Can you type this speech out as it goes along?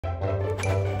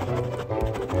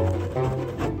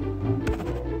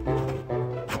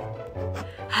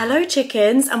Hello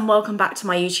chickens and welcome back to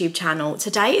my YouTube channel.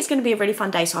 Today is going to be a really fun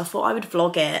day, so I thought I would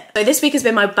vlog it. So this week has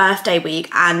been my birthday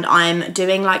week and I'm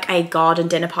doing like a garden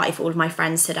dinner party for all of my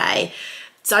friends today.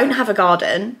 Don't have a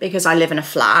garden because I live in a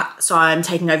flat, so I'm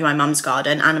taking over my mum's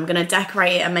garden and I'm going to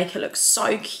decorate it and make it look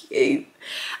so cute.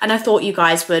 And I thought you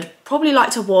guys would probably like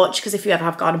to watch, because if you ever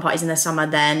have garden parties in the summer,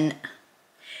 then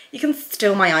you can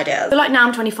steal my ideas. But like now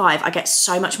I'm 25, I get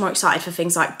so much more excited for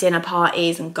things like dinner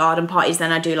parties and garden parties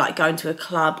than I do like going to a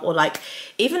club or like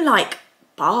even like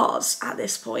bars at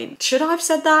this point. Should I have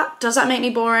said that? Does that make me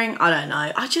boring? I don't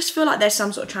know. I just feel like there's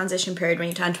some sort of transition period when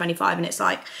you turn 25 and it's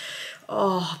like,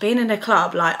 oh, being in a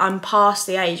club, like I'm past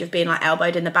the age of being like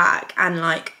elbowed in the back and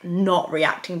like not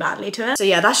reacting badly to it. So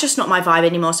yeah, that's just not my vibe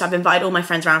anymore. So I've invited all my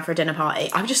friends around for a dinner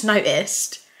party. I've just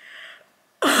noticed,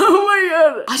 oh my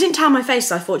god, I didn't tan my face,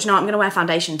 so I thought, you know what, I'm gonna wear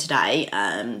foundation today,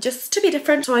 just to be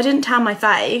different. So I didn't tan my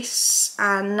face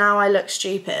and now I look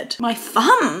stupid. My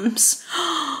thumbs.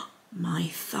 My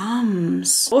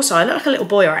thumbs. Also, I look like a little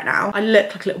boy right now. I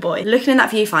look like a little boy. Looking in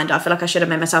that viewfinder, I feel like I should have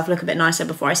made myself look a bit nicer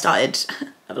before I started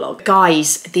a vlog.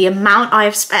 Guys, the amount I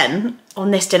have spent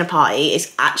on this dinner party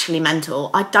is actually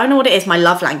mental. I don't know what it is. My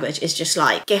love language is just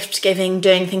like gift giving,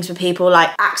 doing things for people,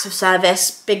 like acts of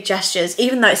service, big gestures.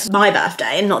 Even though it's my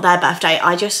birthday and not their birthday,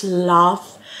 I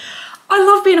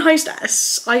love being a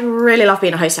hostess. I really love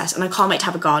being a hostess and I can't wait to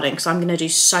have a garden because I'm gonna do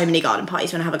so many garden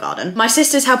parties when I have a garden. My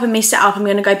sister's helping me set up. I'm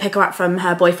gonna go pick her up from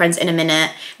her boyfriend's in a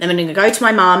minute. Then we're gonna go to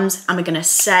my mum's and we're gonna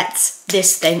set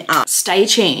this thing up. Stay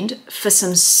tuned for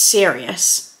some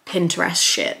serious Pinterest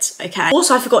shit, okay?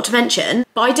 Also, I forgot to mention,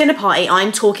 by dinner party,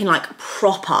 I'm talking like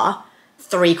proper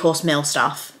 3-course meal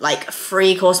stuff, like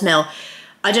 3-course meal.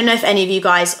 I don't know if any of you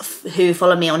guys who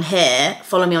follow me on here,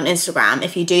 follow me on Instagram.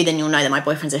 If you do, then you'll know that my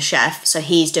boyfriend's a chef. So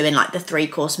he's doing like the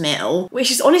 3-course meal,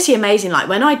 which is honestly amazing. Like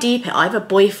when I deep it, I have a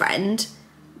boyfriend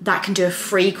that can do a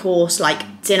 3-course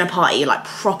like dinner party, like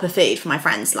proper food for my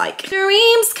friends, like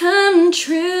dreams come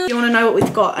true. You wanna know what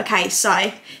we've got? Okay, so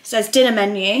it says dinner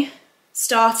menu,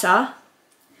 starter.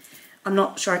 I'm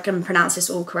not sure I can pronounce this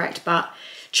all correct, but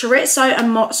chorizo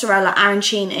and mozzarella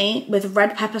arancini with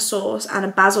red pepper sauce and a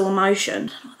basil emulsion.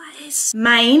 I don't know what that is.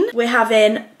 Main, we're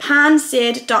having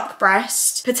pan-seared duck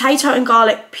breast, potato and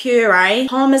garlic puree,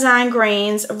 parmesan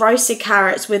greens, roasted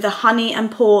carrots with a honey and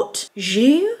port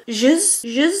jus.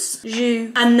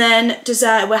 And then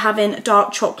dessert, we're having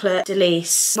dark chocolate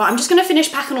delice. Right, I'm just gonna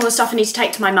finish packing all the stuff I need to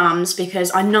take to my mum's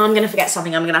because I know I'm gonna forget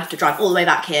something. I'm gonna have to drive all the way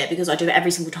back here because I do it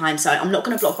every single time. So I'm not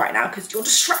gonna vlog right now because you're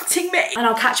distracting me. And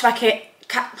I'll catch back it.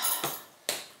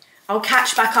 I'll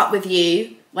catch back up with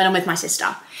you when I'm with my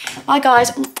sister. Bye guys.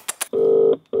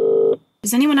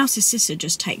 Does anyone else's sister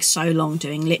just take so long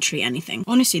doing literally anything?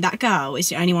 Honestly, that girl is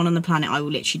the only one on the planet I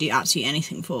will literally do absolutely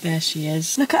anything for. There she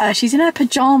is. Look at her, she's in her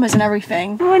pajamas and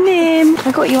everything. Morning.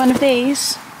 I got you one of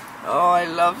these. Oh, I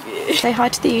love you. Say hi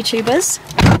to the YouTubers.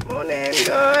 Morning,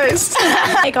 guys.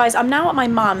 Hey guys, I'm now at my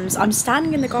mum's. I'm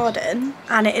standing in the garden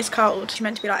and it is cold. It's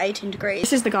meant to be like 18 degrees.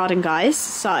 This is the garden, guys.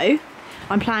 So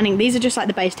I'm planning, these are just like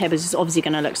the base tables. It's obviously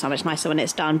going to look so much nicer when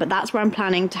it's done, but that's where I'm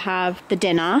planning to have the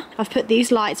dinner. I've put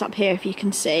these lights up here if you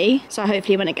can see, so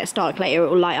hopefully when it gets dark later it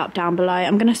will light up down below.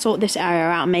 I'm going to sort this area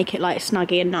out and make it like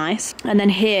snuggy and nice. And then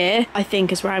here I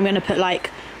think is where I'm going to put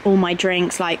like all my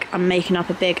drinks. Like I'm making up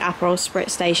a big Aperol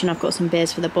spritz station. I've got some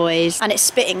beers for the boys and it's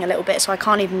spitting a little bit, so I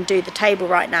can't even do the table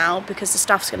right now because the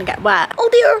stuff's going to get wet. Oh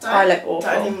dear. I look awful.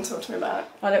 Don't even talk to me about it.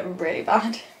 I look really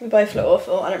bad. We both look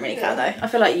awful. I don't really care though. I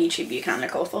feel like YouTube you can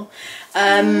look awful.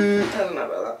 I don't know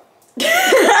about that.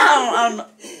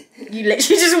 You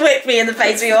literally just whipped me in the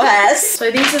face with your hair.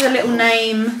 So these are the little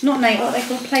what are they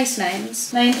called? Place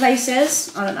names? Name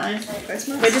places? I don't know.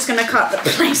 Placemats? We're just going to cut the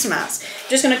placemats.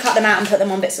 Just going to cut them out and put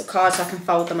them on bits of card so I can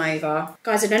fold them over.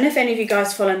 Guys, I don't know if any of you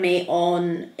guys follow me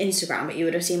on Instagram, but you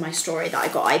would have seen my story that I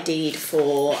got ID'd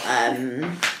for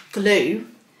glue.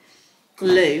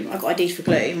 I got ID'd for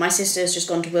glue. My sister's just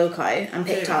gone to Wilko and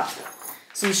picked up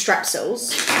some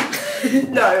Strepsils.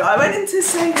 No, I went into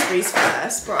Sainsbury's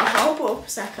first, brought a whole bottle of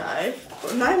Prosecco,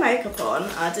 got no makeup on,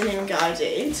 I didn't even get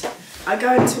ID'd. I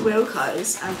go into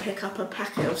Wilko's and pick up a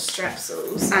packet of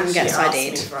Strepsils. And gets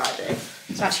ID'd. For ID.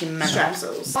 It's actually mental.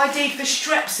 Strepsils. ID'd for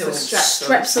Strepsils?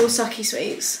 Strepsil sucky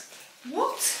sweets.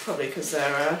 What? Probably because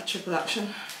they're triple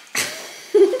action.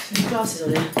 Glasses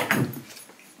on here.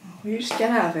 Will you just get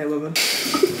out of here, woman?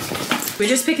 We're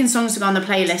just picking songs to go on the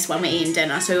playlist when we're eating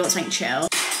dinner, so we want something chill.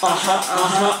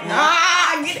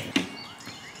 Ah, get it.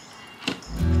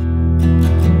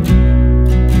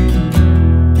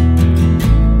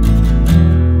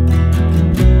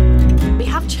 We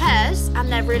have chairs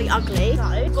and they're really ugly.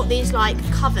 So we've got these like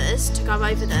covers to go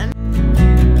over them.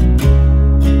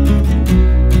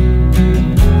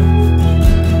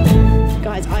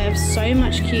 guys, I have so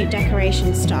much cute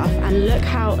decoration stuff, and look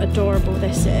how adorable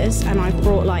this is. And I've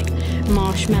brought like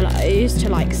marshmallows to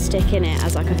like stick in it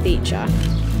as like a feature.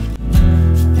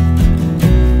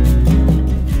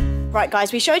 Right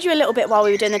guys, we showed you a little bit while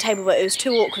we were doing the table, but it was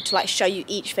too awkward to like show you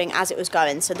each thing as it was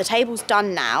going. So the table's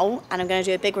done now, and I'm going to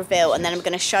do a big reveal, and then I'm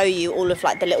going to show you all of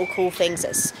like the little cool things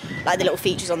that's like the little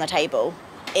features on the table.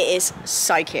 It is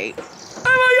so cute. Oh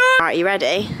my god! Alright, you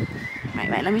ready?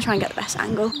 Wait, let me try and get the best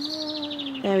angle.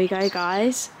 There we go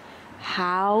guys.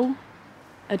 How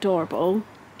adorable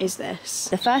is this?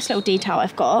 The first little detail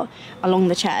I've got along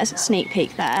the chairs, sneak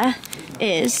peek there,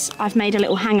 is I've made a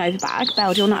little hangover bag.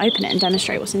 Belle, do you want to open it and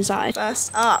demonstrate what's inside?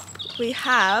 First up, we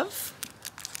have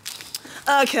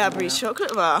a Cadbury's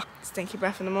chocolate bar. Stinky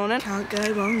breath in the morning. Can't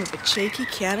go wrong with a cheeky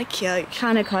can of Coke.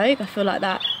 Can of Coke, I feel like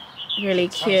that really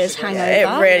cures hangover.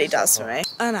 Yeah, it really does for me.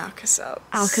 An Alka-Seltz.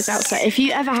 Alka-Seltz. If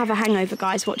you ever have a hangover,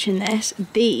 guys, watching this,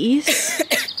 these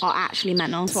are actually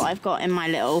mental. That's what I've got in my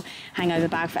little hangover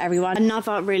bag for everyone.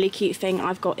 Another really cute thing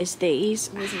I've got is these.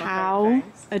 How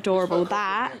adorable.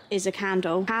 That is a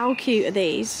candle. How cute are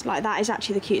these? Like, that is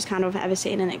actually the cutest candle I've ever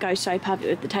seen, and it goes so perfect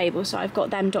with the table. So I've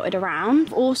got them dotted around.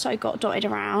 I've also got dotted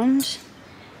around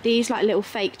these like little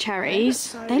fake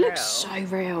cherries. They look so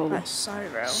real. That's so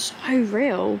real. So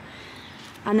real.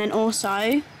 And then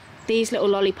also these little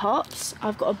lollipops.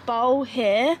 I've got a bowl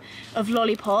here of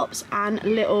lollipops and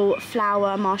little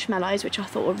flower marshmallows, which I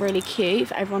thought were really cute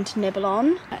for everyone to nibble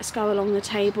on. Let's go along the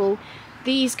table.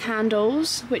 These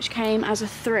candles, which came as a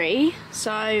 3,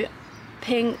 so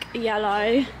pink,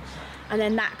 yellow, and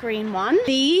then that green one.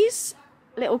 These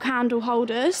little candle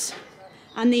holders.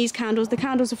 And these candles, the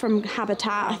candles are from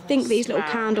Habitat. I think these little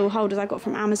candle holders I got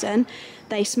from Amazon.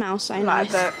 They smell so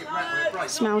nice.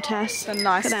 Smell test. The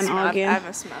nicest Look at them smell arguing. I've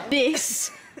ever smelled.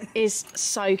 This is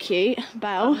so cute,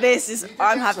 Belle. This is,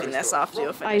 I'm having this after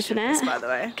you're finished. Open this, it. by the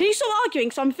way. Can you stop arguing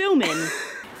because I'm filming?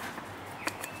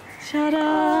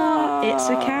 Ta-da! It's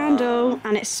a candle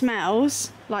and it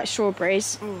smells like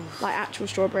strawberries, like actual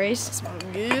strawberries. It smells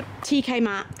good. TK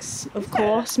Maxx, of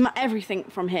course. Everything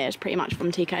from here is pretty much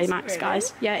from TK Maxx,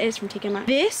 guys. Yeah, it is from TK Maxx.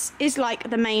 This is like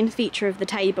the main feature of the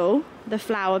table, the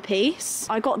flower piece.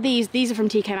 I got these are from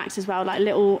TK Maxx as well, like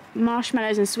little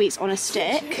marshmallows and sweets on a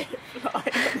stick.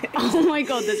 Oh my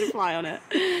god, there's a fly on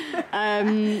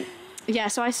it. Yeah,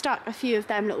 so I stuck a few of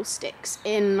them little sticks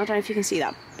in. I don't know if you can see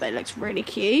that, but it looks really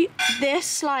cute.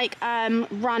 This like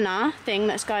runner thing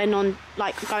that's going on,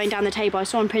 like going down the table, I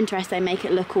saw on Pinterest they make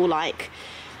it look all like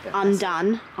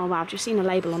undone. Oh wow, I've just seen a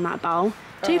label on that bowl.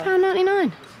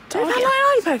 £2.99.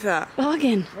 £2.99 you pay for that?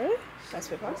 Bargain. Really? That's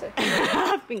a bit pricey.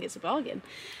 I think it's a bargain.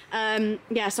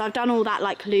 Yeah, so I've done all that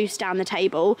like loose down the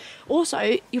table.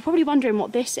 Also, you're probably wondering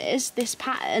what this is, this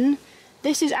pattern.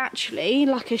 This is actually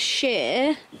like a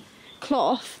sheer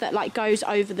cloth that like goes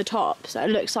over the top, so it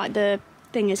looks like the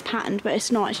thing is patterned, but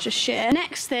it's not, it's just sheer.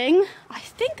 Next thing, I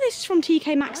think this is from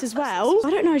TK Maxx as well.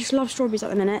 I don't know, I just love strawberries at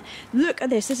the minute. Look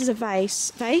at this is a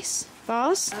vase. Vase?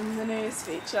 And the newest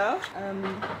feature,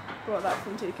 brought that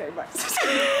from TK Maxx.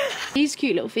 These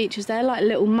cute little features, they're like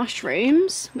little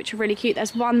mushrooms, which are really cute.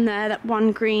 There's one there, that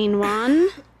one green one,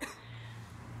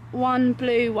 one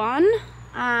blue one,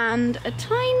 and a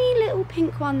tiny little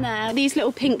pink one there. These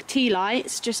little pink tea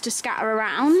lights just to scatter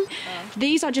around.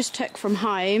 These I just took from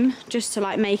home just to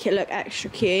like make it look extra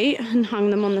cute and hung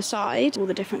them on the side. All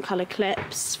the different colour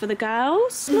clips for the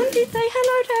girls. Monty, say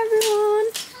hello to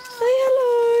everyone. Say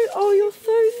hello. Oh, you're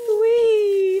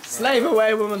so sweet. Slave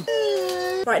away, woman.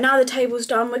 Right, now the table's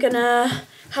done, we're gonna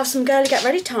have some girly get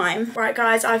ready time. Right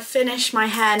guys, I've finished my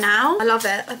hair now. I love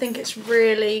it. I think it's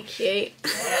really cute.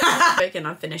 Again,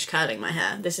 I've finished curling my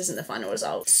hair. This isn't the final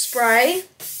result. Spray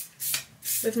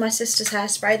with my sister's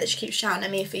hairspray that she keeps shouting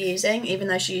at me for using, even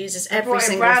though she uses every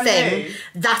single thing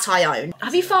that I own.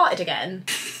 Have you farted again?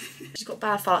 She's got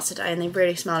bad farts today and they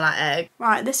really smell like egg.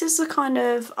 Right, this is the kind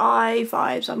of eye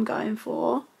vibes I'm going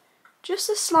for. Just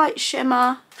a slight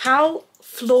shimmer. How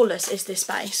flawless is this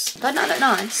base? Doesn't that look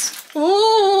nice?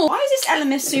 Oh! Why is this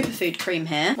Elemis Superfood cream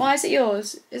here? Why is it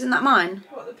yours? Isn't that mine?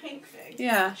 What, the pink thing?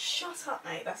 Yeah. Shut up,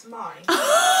 mate, that's mine.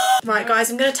 Right guys,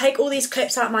 I'm going to take all these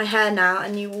clips out of my hair now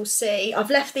and you will see.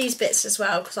 I've left these bits as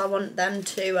well because I want them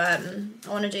to, I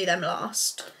want to do them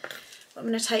last. I'm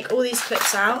going to take all these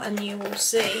clips out and you will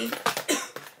see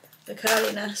the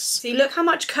curliness. See, look how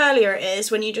much curlier it is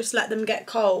when you just let them get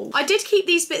cold. I did keep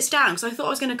these bits down because I thought I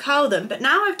was going to curl them, but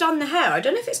now I've done the hair, I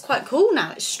don't know if it's quite cool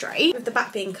now it's straight, with the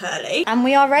back being curly. And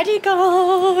we are ready,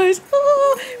 guys.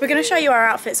 Oh, we're going to show you our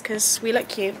outfits because we look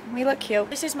cute. We look cute.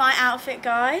 This is my outfit,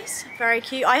 guys. Very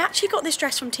cute. I actually got this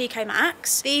dress from TK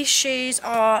Maxx. These shoes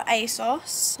are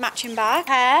ASOS. Matching bag.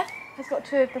 Hair. has got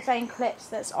 2 of the same clips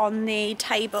that's on the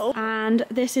table. And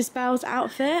this is Belle's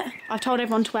outfit. I've told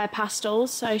everyone to wear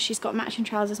pastels, so she's got matching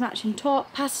trousers, matching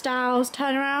top, pastels,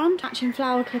 turnaround, matching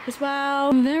flower clip as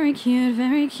well. Very cute,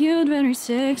 very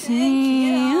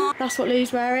sexy. That's what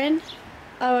Lou's wearing.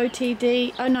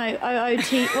 OOTD, oh no,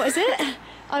 OOT, what is it?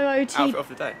 OOT. Outfit of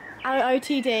the day.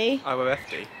 OOTD.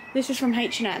 OOFD. This is from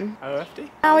H&M.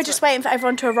 OOFD? Now we're just waiting for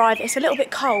everyone to arrive. It's a little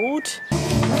bit cold.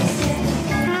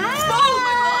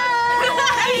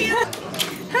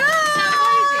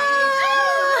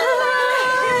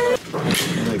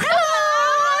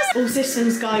 All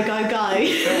systems go, go, go.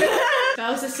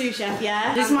 Belle's the sous chef,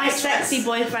 yeah? This is my sexy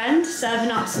boyfriend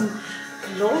serving up some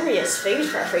glorious food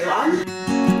for everyone.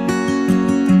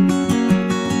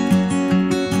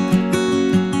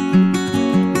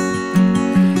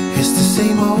 It's the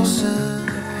same old sun.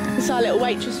 This is our little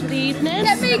waitress for the evening.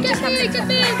 Get me. Say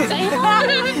hi.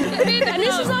 Get me And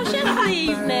this is our chef for the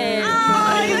evening.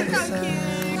 Oh, you're so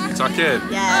cute. Tuck in?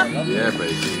 Yeah. Yeah,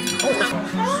 baby.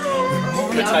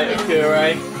 Potato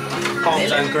puree,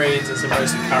 parmesan greens and some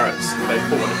roasted carrots. They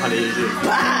put on honey au jus.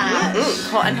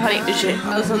 Hot and honey au jus.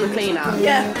 I was on the clean out.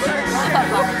 Yeah.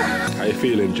 How you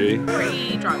feeling, G?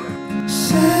 Pretty drunk.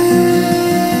 Safe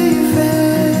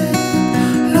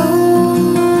and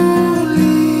lonely.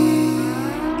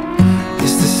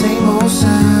 It's the same old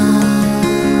sound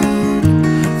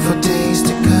for days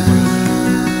to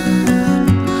come.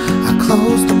 I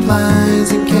close the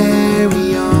blinds and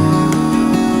carry on.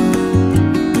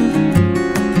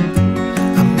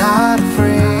 I'm not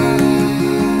afraid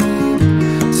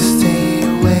to stay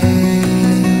away.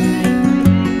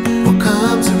 What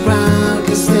comes around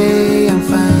can stay, I'm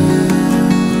fine.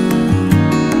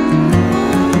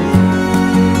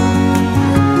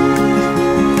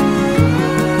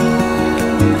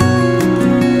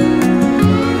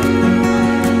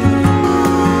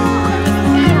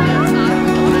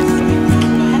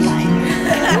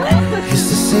 It's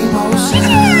the same old sound.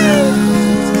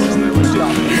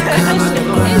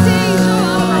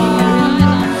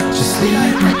 Just leave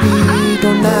me be,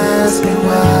 don't ask me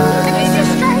why.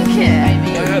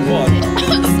 I had one.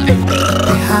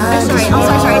 Behind this I'm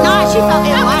so sorry. No, I actually felt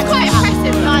it. That was quite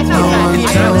impressive. No, I felt good.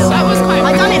 That was quite. I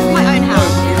done it for my own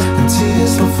house. and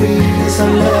tears will freeze,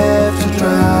 I'm left to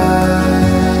dry.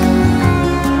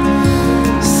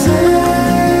 Safe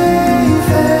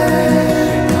and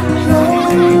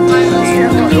lonely.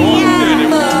 Love you.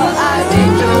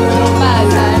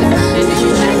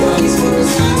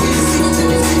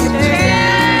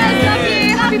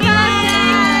 Happy birthday.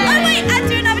 Oh wait, and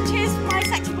do another cheers for my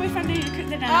sexy boyfriend who cooked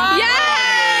dinner. Yeah.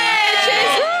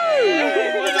 Cheers.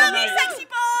 Love you, sexy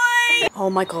boy! Oh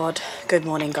my god, good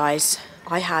morning guys.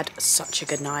 I had such a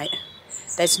good night.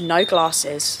 There's no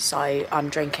glasses, so I'm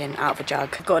drinking out of a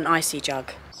jug. I've got an icy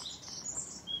jug.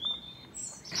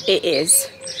 It is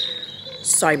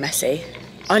so messy.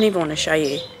 I don't even want to show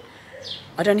you.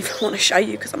 I don't even want to show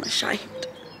you because I'm ashamed.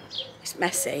 It's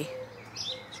messy.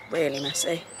 It's really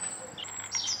messy.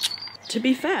 To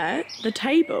be fair, the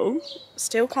table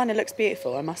still kind of looks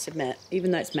beautiful, I must admit,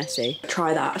 even though it's messy.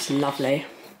 Try that, it's lovely.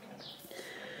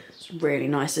 It's really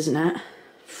nice, isn't it?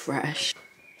 Fresh.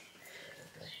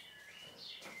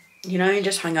 You know, you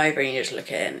just hang over and you just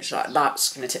look at it and it's like,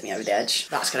 that's going to tip me over the edge.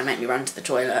 That's going to make me run to the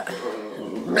toilet.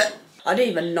 I didn't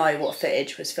even know what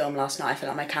footage was filmed last night. I feel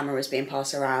like my camera was being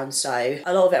passed around, so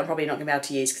a lot of it I'm probably not going to be able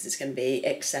to use because it's going to be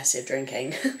excessive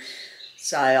drinking.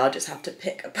 So I'll just have to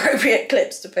pick appropriate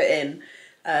clips to put in.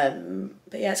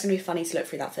 But yeah, it's going to be funny to look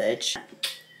through that footage.